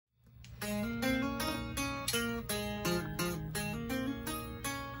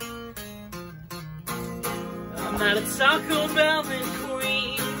at a Taco Bell in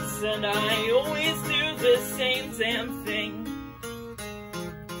Queens, and I always do the same damn thing.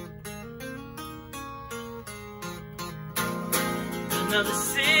 Another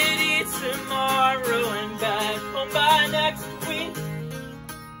city tomorrow and back home by next week.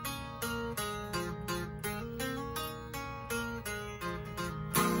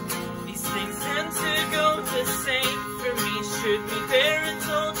 These things tend to go the same for me. Should be fair,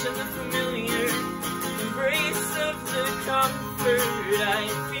 indulge in the familiar, embrace of the comfort I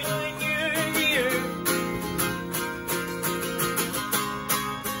feel when you're here.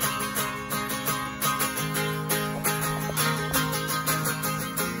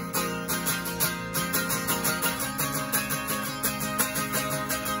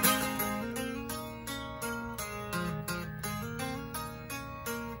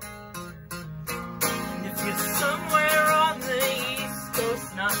 Somewhere on the East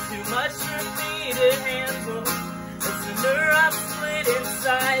Coast, not too much for me to handle. As the neuron split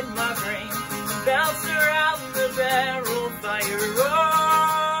inside my brain, bounce around the barrel. Fire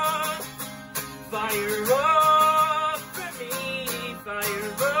off for me,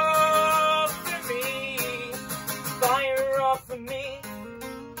 fire off for me, fire off for me.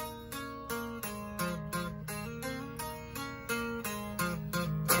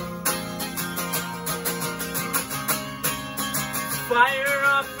 Fire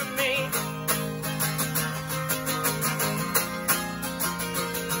up for me.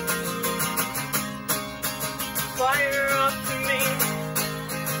 Fire up for me.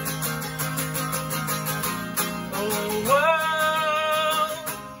 Oh, whoa.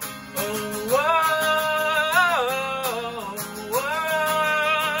 Oh, whoa. Whoa.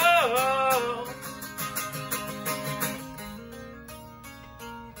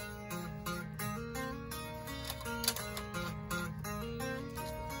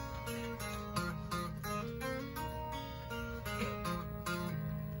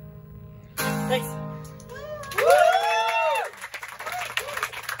 Thanks.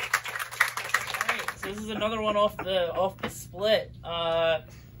 Alright, so this is another one off the split. I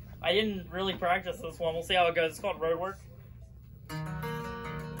didn't really practice this one. We'll see how it goes. It's called Roadwork.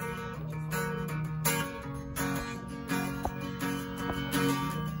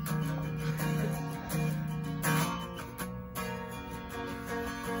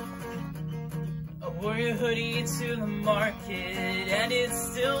 I wore your hoodie to the market, and it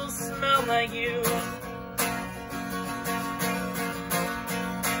still smelled like you.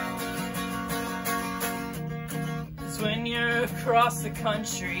 Cause when you're across the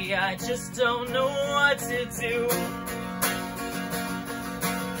country, I just don't know what to do.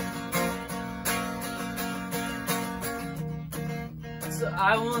 So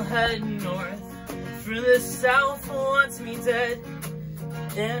I will head north, for the South wants me dead.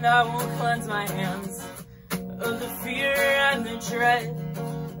 And I will cleanse my hands of the fear and the dread.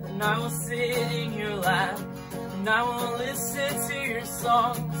 And I will sit in your lap, and I will listen to your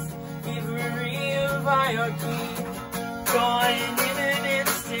songs. Thievery of hierarchy, gone in an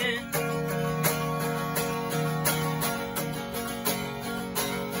instant.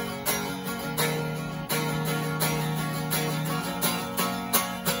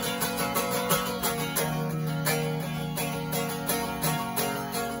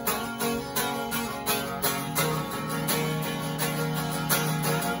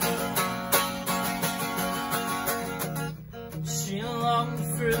 She longed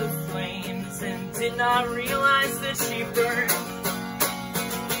for the flames and did not realize that she burned.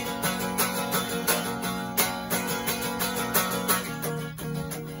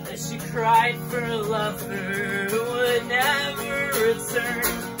 That she cried for a lover who would never return.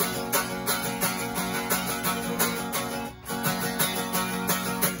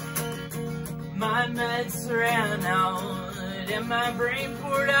 My meds ran out and my brain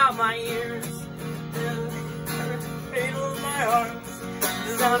poured out my ears. Fatal my arms,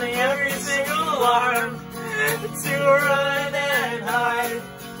 sounding every single alarm. To run and hide,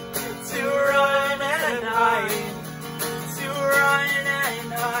 to run and hide, to run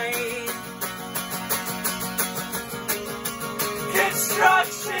and hide.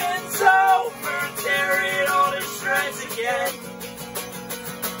 Construction's over, tear it all to shreds again.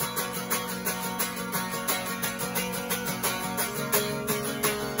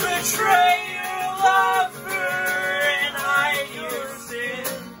 Betray your love.